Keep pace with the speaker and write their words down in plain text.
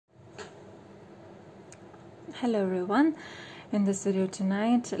Hello everyone. In this video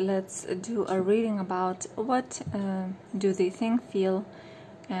tonight, let's do a reading about what do they think, feel,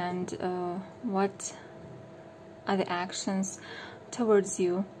 and what are the actions towards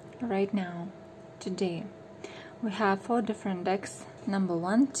you right now, today. We have 4 different decks, number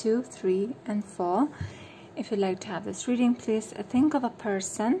 1, 2, 3, and 4. If you'd like to have this reading, please think of a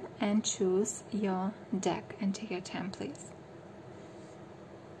person and choose your deck and take your time, please.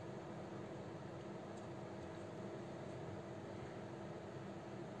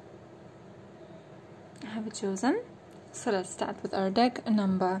 I have it chosen. So let's start with our deck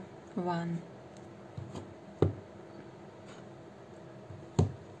number 1.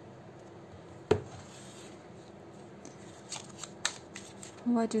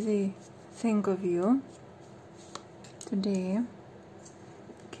 What do they think of you today?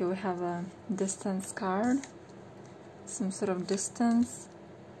 Okay, we have a distance card, some sort of distance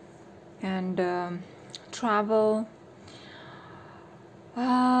and travel.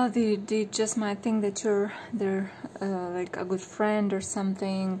 They just might think that they're like a good friend or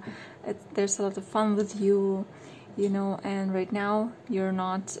something. There's a lot of fun with you, you know, and right now you're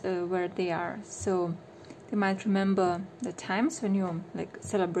not where they are. So they might remember the times when you like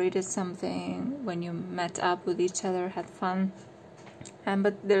celebrated something, when you met up with each other, had fun,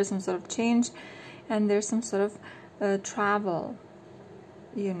 but there's some sort of change and there's some sort of travel,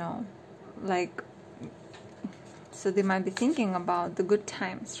 you know, like. So they might be thinking about the good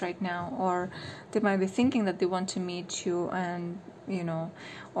times right now, or they might be thinking that they want to meet you, and you know,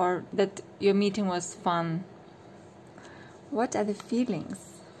 or that your meeting was fun. What are the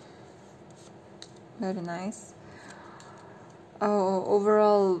feelings? Very nice. Oh,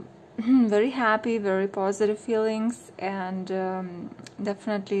 overall, very happy, very positive feelings, and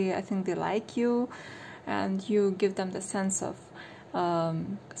definitely I think they like you, and you give them the sense of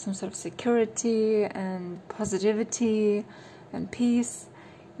some sort of security and positivity and peace,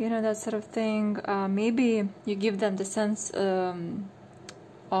 you know, that sort of thing. Maybe you give them the sense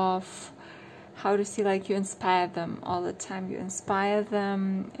of how to see, like you inspire them all the time. You inspire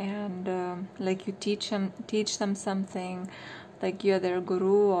them, and like you teach them something, like you're their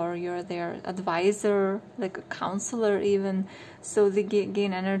guru or you're their advisor, like a counselor even. So they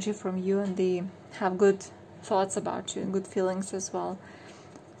gain energy from you, and they have good thoughts about you and good feelings as well.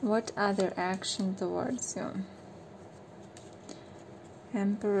 What are their action towards you?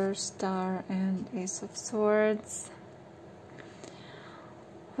 Emperor, Star, and Ace of Swords.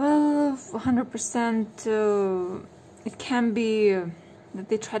 Well, 100% it can be that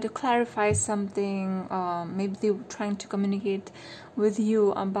they try to clarify something. Maybe they're trying to communicate with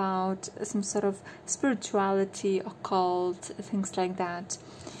you about some sort of spirituality, occult, things like that.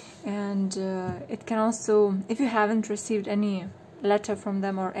 And it can also, if you haven't received any letter from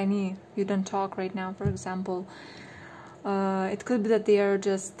them, or you don't talk right now, for example, it could be that they are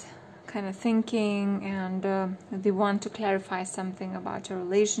just kind of thinking, and they want to clarify something about your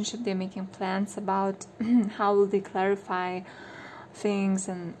relationship. They're making plans about how will they clarify things,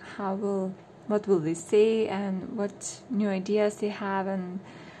 and what will they say, and what new ideas they have, and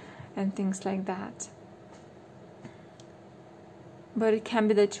things like that. But it can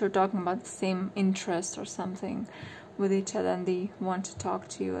be that you're talking about the same interest or something with each other, and they want to talk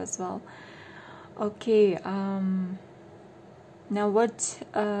to you as well. Okay, now what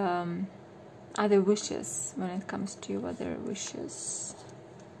are their wishes when it comes to you? What are their wishes?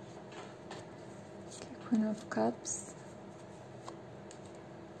 Okay, Queen of Cups.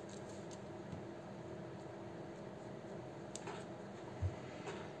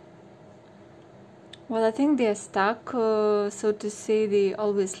 Well, I think they're stuck, so to say. They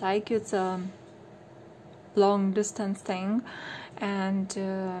always like you. It's a long distance thing, and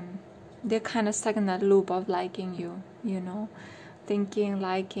they're kind of stuck in that loop of liking you, you know, thinking,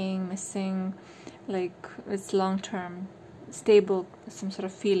 liking, missing, like it's long-term, stable, some sort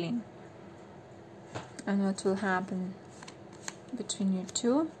of feeling. And what will happen between you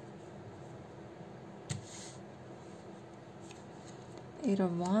two? 8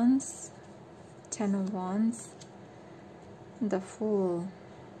 of Wands, 10 of Wands, the Fool.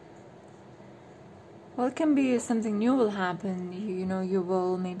 Well, it can be something new will happen. You know, you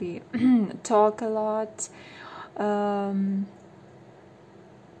will maybe talk a lot. Some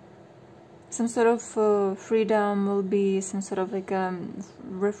sort of freedom will be, some sort of like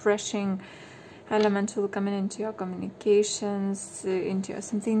refreshing element will come into your communications. Into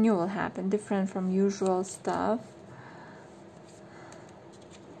something new will happen, different from usual stuff.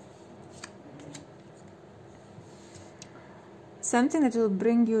 Something that will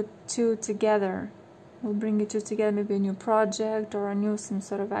bring you two together. Will bring you two together, maybe a new project, or a new some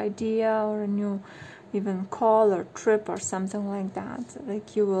sort of idea, or a new even call or trip or something like that,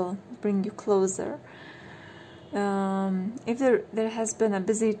 like you will bring you closer. If there has been a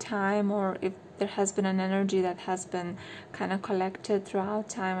busy time, or if there has been an energy that has been kind of collected throughout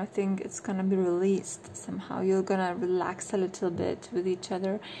time, I think it's gonna be released somehow. You're gonna relax a little bit with each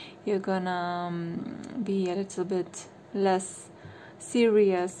other. You're gonna be a little bit less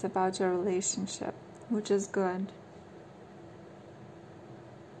serious about your relationship, which is good.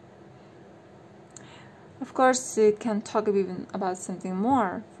 Of course, you can talk even about something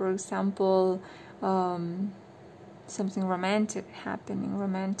more. For example, something romantic happening,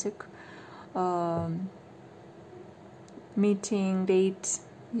 romantic meeting, date,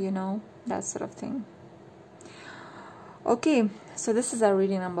 you know, that sort of thing. Okay, so this is our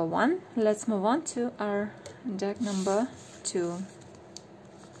reading number 1. Let's move on to our deck number 2.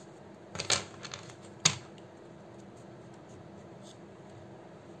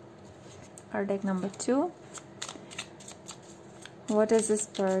 Our deck number 2. What does this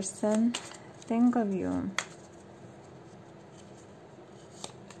person think of you?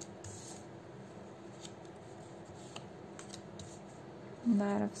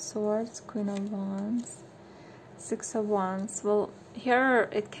 Knight of Swords, Queen of Wands, Six of Wands. Well, here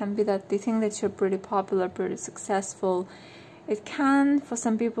it can be that they think that you're pretty popular, pretty successful. It can, for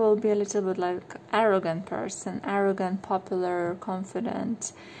some people, be a little bit like arrogant person, arrogant, popular,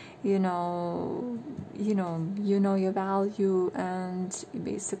 confident. You know your value, and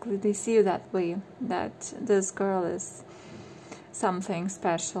basically they see you that way, that this girl is something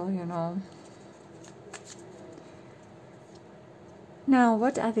special, you know. Now,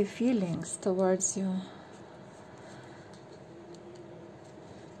 what are the feelings towards you?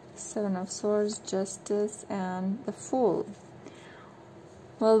 Seven of Swords, Justice, and the Fool.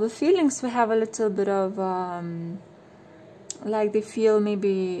 Well, the feelings, we have a little bit of like they feel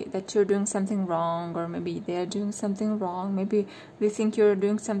maybe that you're doing something wrong, or maybe they're doing something wrong. Maybe they think you're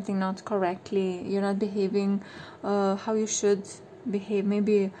doing something not correctly, you're not behaving how you should behave.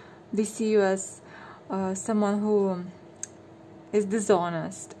 Maybe they see you as someone who is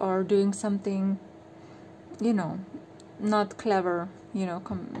dishonest, or doing something, you know, not clever, you know,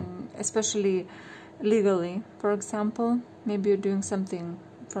 especially legally, for example. Maybe you're doing something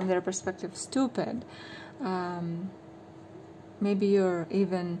from their perspective stupid. Maybe you're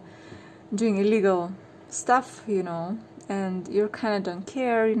even doing illegal stuff, you know, and you kind of don't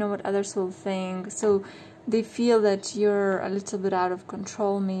care, you know, what others will think. So they feel that you're a little bit out of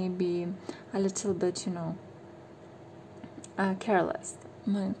control, maybe a little bit, you know, careless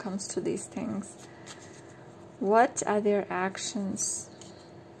when it comes to these things. What are their actions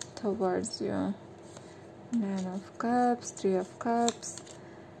towards you? Nine of Cups, Three of Cups,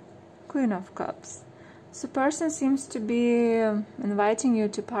 Queen of Cups. So person seems to be inviting you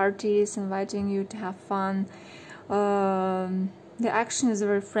to parties, inviting you to have fun. The action is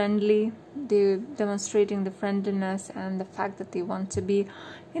very friendly. They're demonstrating the friendliness and the fact that they want to be,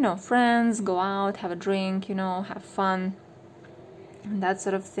 you know, friends, go out, have a drink, you know, have fun, and that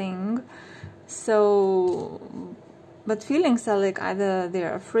sort of thing. So, but feelings are like either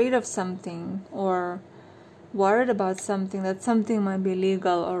they're afraid of something or worried about something, that something might be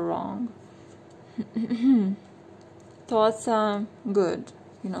illegal or wrong. Thoughts are good,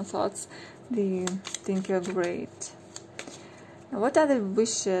 you know, thoughts, they think you're great. Now, what are the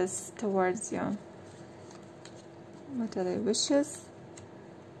wishes towards you? What are the wishes?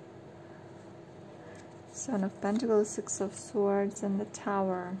 Son of Pentacles, Six of Swords, and the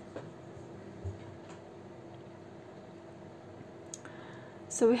Tower.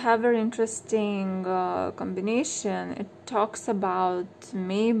 So we have a very interesting combination. It talks about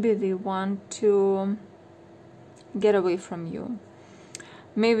maybe they want to get away from you.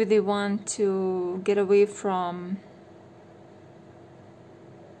 Maybe they want to get away from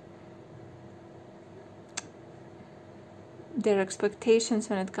their expectations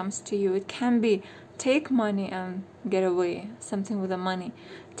when it comes to you. It can be take money and get away, something with the money.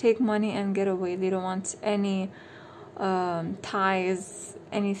 Take money and get away. They don't want any ties,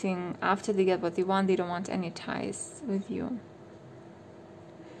 anything. After they get what they want, they don't want any ties with you,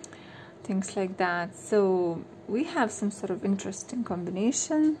 things like that. So we have some sort of interesting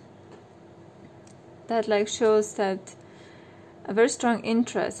combination that like shows that a very strong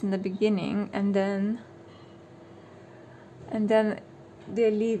interest in the beginning, and then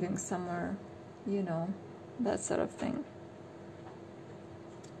they're leaving somewhere, you know, that sort of thing.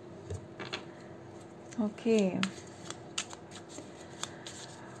 Okay.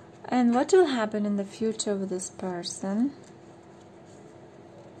 And what will happen in the future with this person?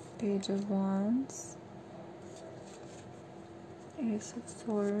 Page of Wands, Ace of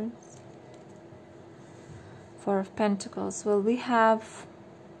Swords, Four of Pentacles. Well, we have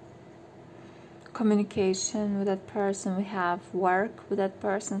communication with that person, we have work with that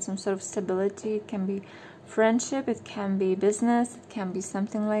person, some sort of stability. It can be friendship, it can be business, it can be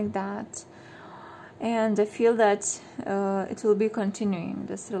something like that. And I feel that it will be continuing,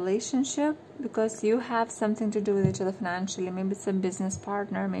 this relationship, because you have something to do with each other financially. Maybe it's a business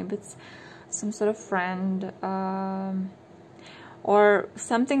partner, maybe it's some sort of friend, or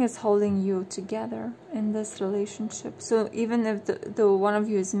something is holding you together in this relationship. So even if the one of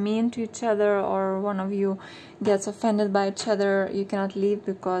you is mean to each other, or one of you gets offended by each other, you cannot leave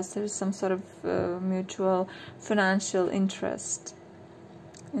because there's some sort of mutual financial interest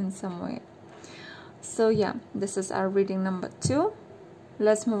in some way. So yeah, this is our reading number 2.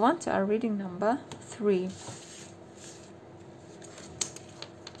 Let's move on to our reading number 3.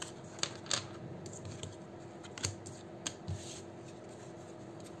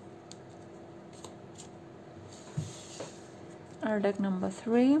 Our deck number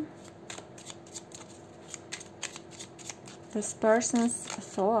 3. This person's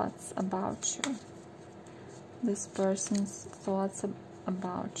thoughts about you. This person's thoughts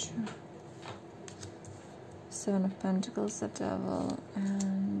about you. Seven of Pentacles, the Devil,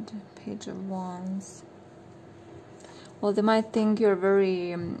 and Page of Wands. Well, they might think you're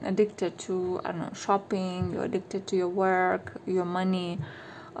very addicted to, I don't know, shopping, you're addicted to your work, your money,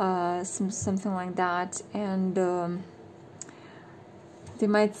 something like that. And they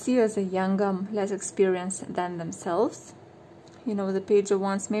might see you as a younger, less experienced than themselves. You know, with the Page of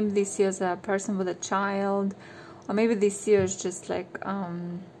Wands, maybe they see you as a person with a child, or maybe they see you as just like a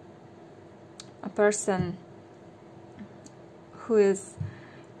person who is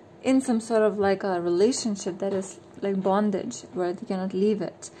in some sort of like a relationship that is like bondage, where they cannot leave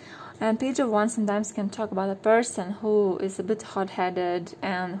it. And Page of Wands sometimes can talk about a person who is a bit hot-headed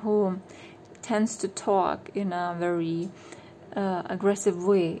and who tends to talk in a very aggressive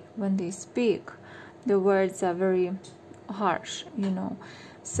way when they speak. The words are very harsh, you know.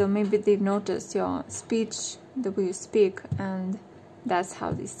 So maybe they've noticed your speech, the way you speak, and that's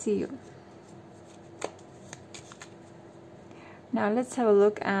how they see you. Now let's have a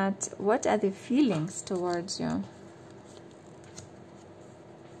look at what are the feelings towards you.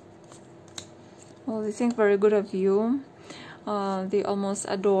 Well, they think very good of you. They almost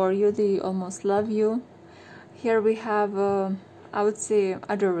adore you. They almost love you. Here we have, I would say,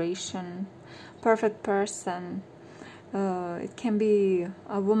 adoration. Perfect person. It can be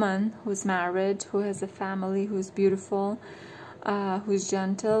a woman who's married, who has a family, who's beautiful, who's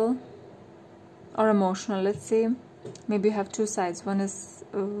gentle or emotional, let's say. Maybe you have two sides. One is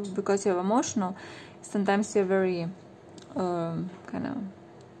because you're emotional, sometimes you're very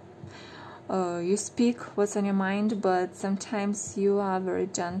you speak what's on your mind, but sometimes you are very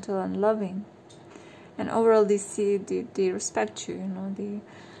gentle and loving. And overall they see, they respect you, you know, the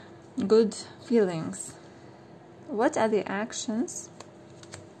good feelings. What are the actions?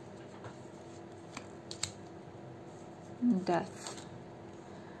 Death.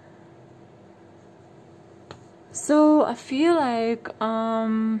 So I feel like,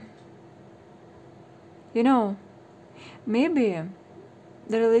 you know, maybe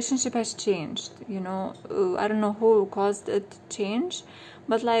the relationship has changed, you know. I don't know who caused it to change,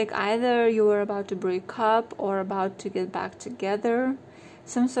 but like either you were about to break up or about to get back together,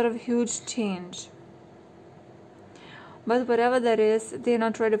 some sort of huge change. But whatever that is, they're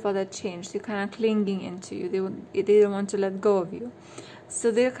not ready for that change. They're kind of clinging into you. They don't want to let go of you.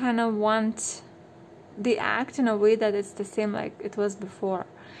 So they kind of want, they act in a way that it's the same like it was before.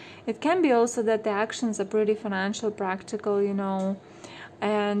 It can be also that the actions are pretty financial, practical, you know,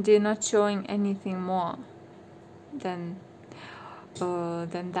 and they're not showing anything more than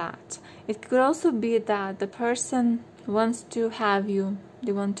that. It could also be that the person wants to have you,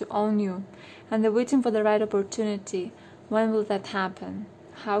 they want to own you, and they're waiting for the right opportunity. When will that happen?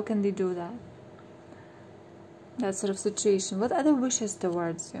 How can they do that? That sort of situation. What other wishes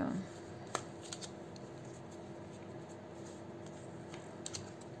towards you?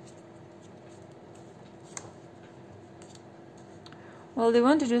 Well, they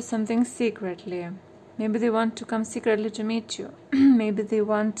want to do something secretly. Maybe they want to come secretly to meet you. Maybe they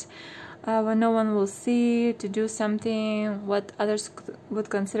want, when no one will see, to do something what others would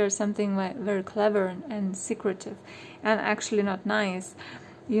consider something like very clever and secretive and actually not nice,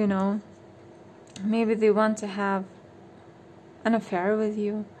 you know. Maybe they want to have an affair with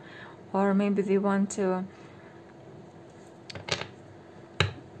you, or maybe they want to,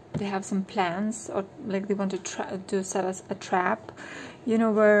 they have some plans, or like they want to set us a trap, you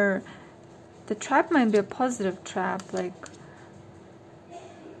know, where the trap might be a positive trap. Like,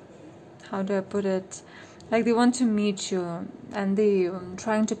 how do I put it? like they want to meet you, and they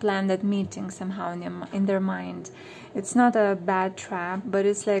trying to plan that meeting somehow in their mind. It's not a bad trap, but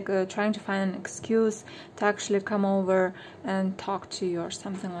it's like trying to find an excuse to actually come over and talk to you or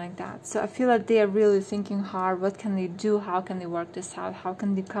something like that. So I feel that they are really thinking hard. What can they do? How can they work this out? How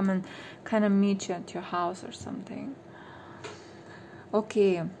can they come and kind of meet you at your house or something?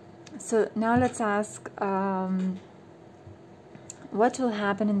 Okay, so now let's ask, what will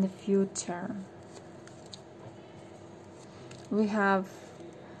happen in the future? We have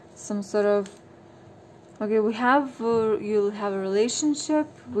some sort of, okay, we have, you'll have a relationship.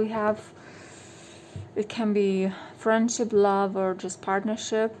 We have, it can be friendship, love, or just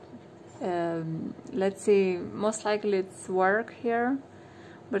partnership. Let's say most likely it's work here,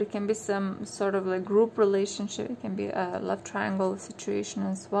 but it can be some sort of like group relationship. It can be a love triangle situation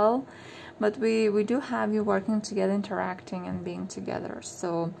as well. But we do have you working together, interacting and being together.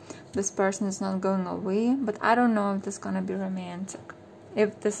 So this person is not going away, but I don't know if this is gonna be romantic.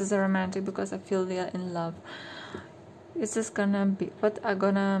 If this is a romantic, because I feel they are in love. Is this gonna be,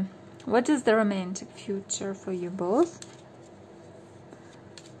 what is the romantic future for you both?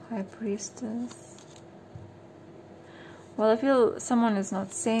 High Priestess. Well, I feel someone is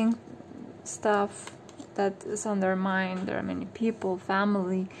not saying stuff that is on their mind. There are many people,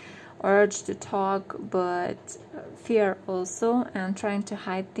 family, urge to talk, but fear also, and trying to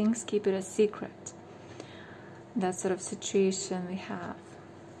hide things, keep it a secret. That sort of situation we have.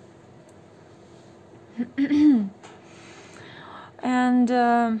 And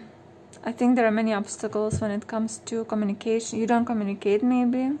I think there are many obstacles when it comes to communication. You don't communicate,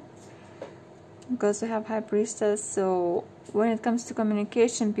 maybe, because we have High Priestess. So when it comes to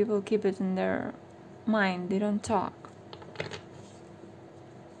communication, people keep it in their mind. They don't talk.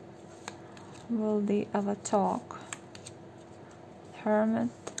 Will they ever talk? Hermit.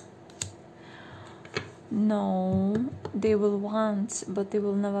 No, they will want, but they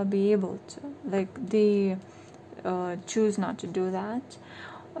will never be able to. Like, they choose not to do that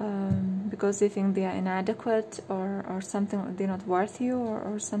because they think they are inadequate, or something, they're not worth you,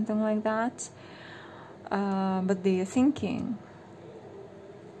 or something like that. But they are thinking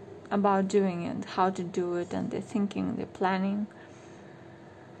about doing it, how to do it, and they're thinking, they're planning.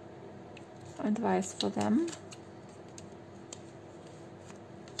 Advice for them.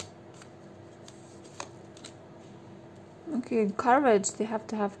 Okay, courage. They have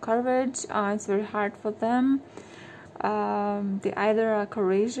to have courage. It's very hard for them. They either are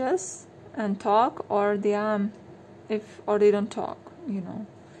courageous and talk, or they are, or they don't talk, you know,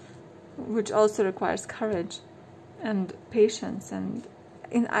 which also requires courage and patience. And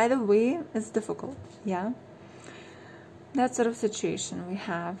in either way, it's difficult. Yeah, that sort of situation we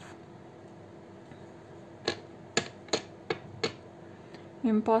have.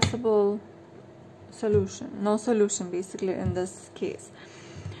 Impossible solution, no solution basically in this case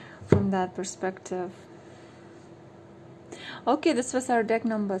from that perspective. Okay, this was our deck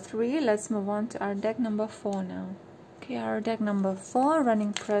number 3. Let's move on to our deck number 4 now. Okay, our deck number 4,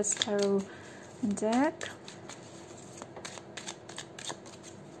 Running Press Tarot deck.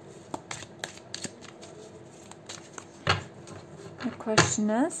 The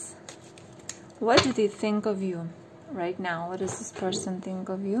question is, what do they think of you right now? What does this person think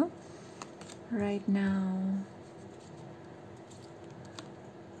of you right now?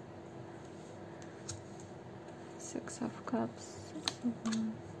 Six of Cups, Six of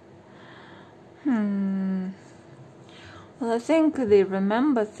Wands. Well, I think they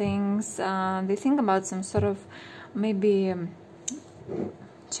remember things. They think about some sort of maybe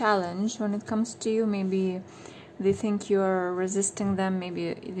challenge when it comes to you. Maybe they think you're resisting them.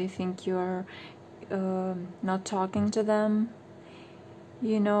 Maybe they think you're not talking to them,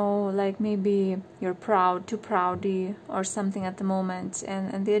 you know, like maybe you're proud, too proudy or something at the moment,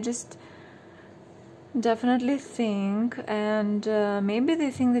 and they just definitely think, and maybe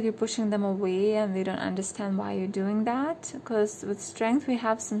they think that you're pushing them away, and they don't understand why you're doing that, because with Strength we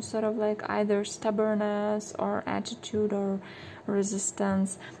have some sort of like either stubbornness or attitude or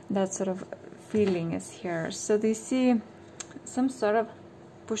resistance. That sort of feeling is here. So they see some sort of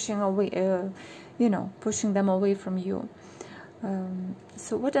pushing away, you know, pushing them away from you.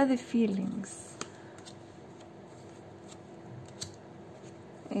 So what are the feelings?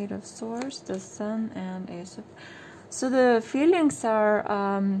 Eight of Swords, the Sun, and Ace of... So the feelings are,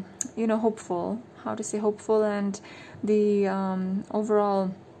 you know, hopeful. How to say hopeful, and the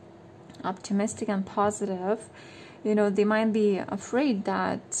overall optimistic and positive. You know, they might be afraid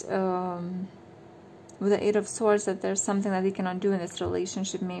that with the Eight of Swords that there's something that they cannot do in this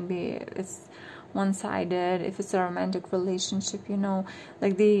relationship. Maybe it's one-sided, if it's a romantic relationship, you know,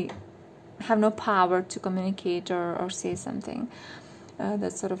 like they have no power to communicate or say something,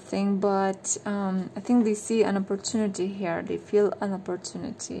 that sort of thing. But I think they see an opportunity here. They feel an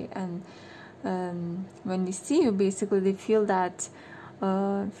opportunity, and when they see you, basically they feel that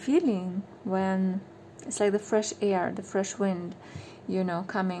feeling when it's like the fresh air, the fresh wind, you know,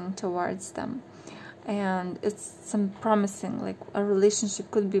 coming towards them. And it's some promising, like a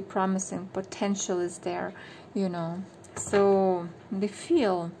relationship could be promising, potential is there, you know, so they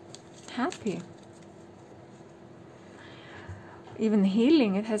feel happy. Even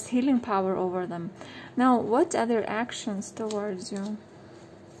healing, it has healing power over them. Now, what other actions towards you?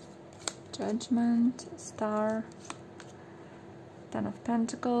 Judgment, Star, Ten of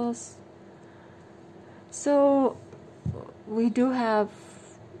Pentacles. So we do have,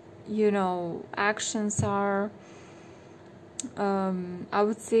 you know, actions are, I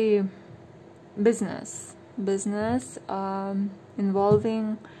would say, business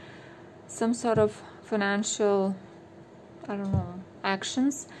involving some sort of financial, I don't know,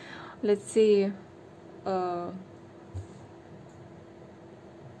 actions. Let's see,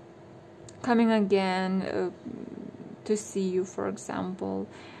 coming again to see you, for example.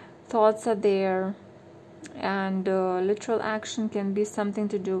 Thoughts are there, and literal action can be something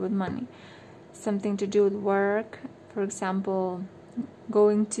to do with money, something to do with work, for example,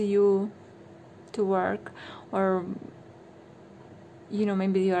 going to you to work, or, you know,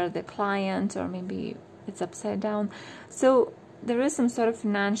 maybe you are the client, or maybe it's upside down. So there is some sort of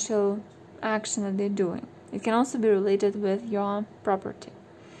financial action that they're doing. It can also be related with your property,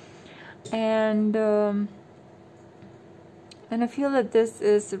 and I feel that this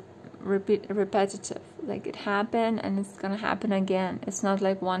is repetitive, like it happened and it's gonna happen again. It's not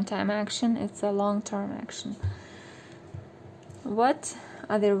like one-time action, it's a long-term action. What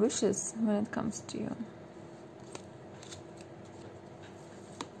are their wishes when it comes to you?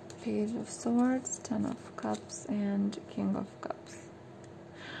 Page of Swords, Ten of Cups, and King of Cups.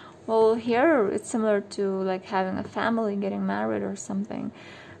 Well, here it's similar to like having a family, getting married or something.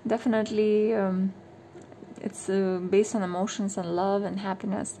 Definitely it's based on emotions and love and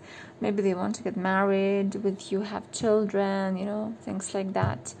happiness. Maybe they want to get married with you, have children, you know, things like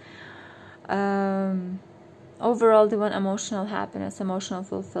that. Overall, they want emotional happiness, emotional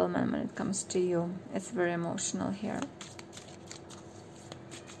fulfillment when it comes to you. It's very emotional here.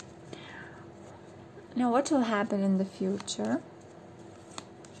 Now, what will happen in the future?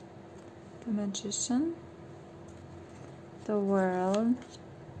 The Magician, the World,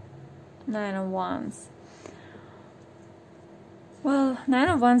 Nine of Wands. Well, Nine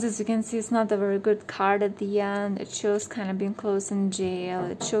of Wands, as you can see, is not a very good card at the end. It shows kind of being closed in jail.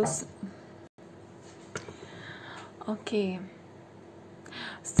 It shows... Okay.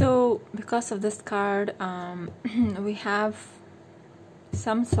 So, because of this card, we have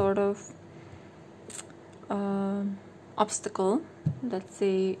some sort of obstacle, let's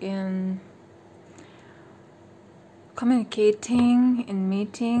say, in communicating, in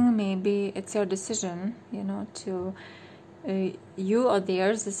meeting. Maybe it's your decision, you know, to you or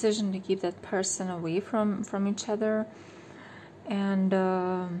theirs decision to keep that person away from each other. And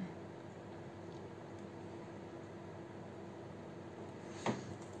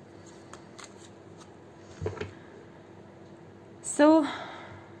so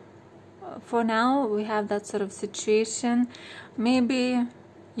for now we have that sort of situation. Maybe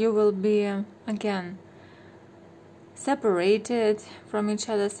you will be again separated from each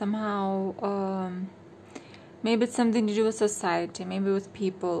other somehow. Maybe it's something to do with society, maybe with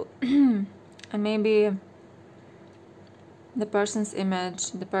people, and maybe the person's image,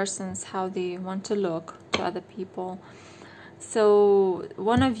 the person's how they want to look to other people. So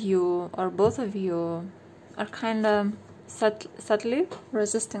one of you or both of you are kind of subtly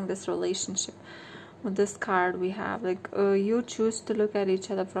resisting this relationship. With this card we have, like, you choose to look at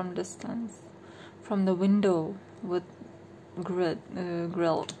each other from distance, from the window with grill,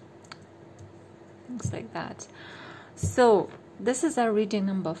 things like that. So this is our reading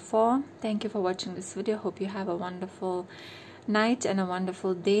number 4. Thank you for watching this video. Hope you have a wonderful night and a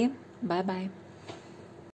wonderful day. Bye bye.